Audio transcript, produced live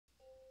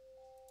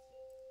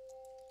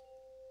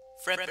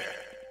Fredbear,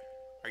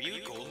 are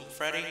you Golden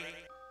Freddy?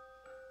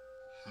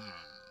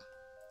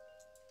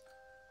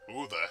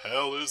 Who the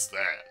hell is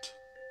that?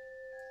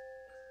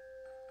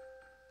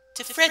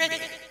 To Fredbear,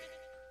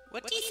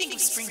 what do you think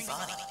of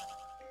Springbonnie?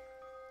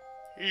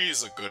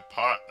 He's a good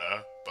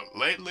partner, but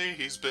lately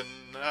he's been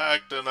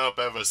acting up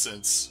ever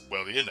since,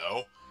 well, you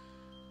know.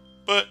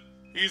 But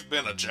he's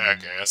been a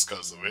jackass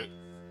 'cause of it.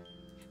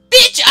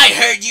 Bitch, I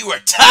heard you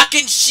were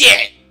talking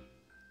shit!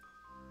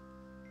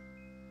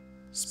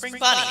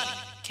 Springbonnie,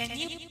 can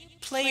you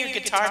play your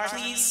guitar,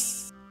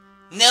 please?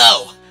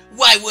 No!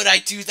 Why would I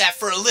do that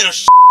for a little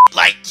shit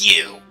like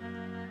you?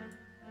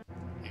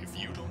 If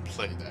you don't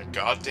play that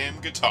goddamn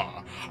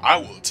guitar, I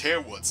will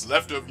tear what's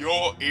left of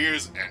your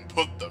ears and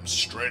put them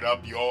straight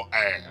up your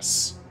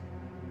ass.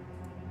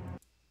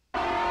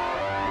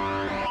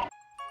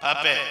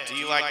 Puppet, do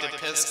you like to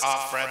piss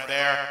off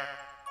Fredbear?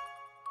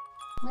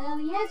 Well,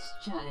 yes,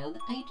 child.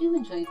 I do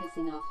enjoy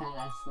pissing off fat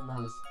ass the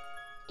most.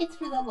 It's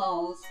for the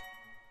lols.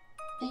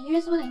 But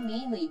here's what I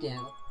mainly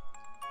do.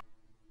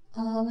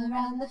 All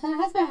around the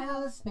Fazbear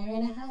house,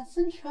 Marina has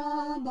some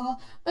trouble.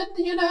 But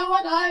you know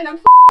what? I don't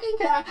f***ing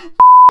care. F***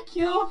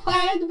 you,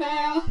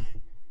 Fredbear.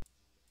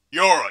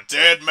 You're a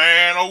dead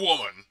man or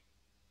woman.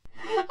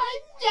 I'm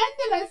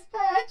genderless,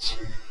 bitch.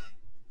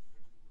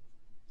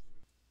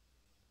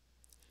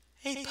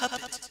 Hey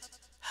Puppet,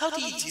 how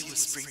do you deal with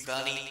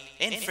Springbonnie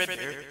and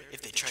Fredbear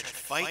if they try to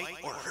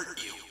fight or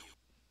hurt you?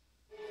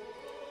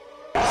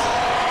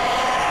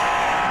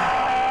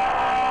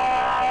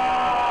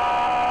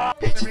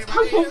 Bitch, it's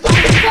Kung Fu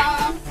Fighting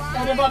time!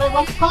 Everybody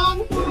wants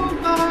Kung Fu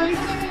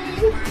Fighting!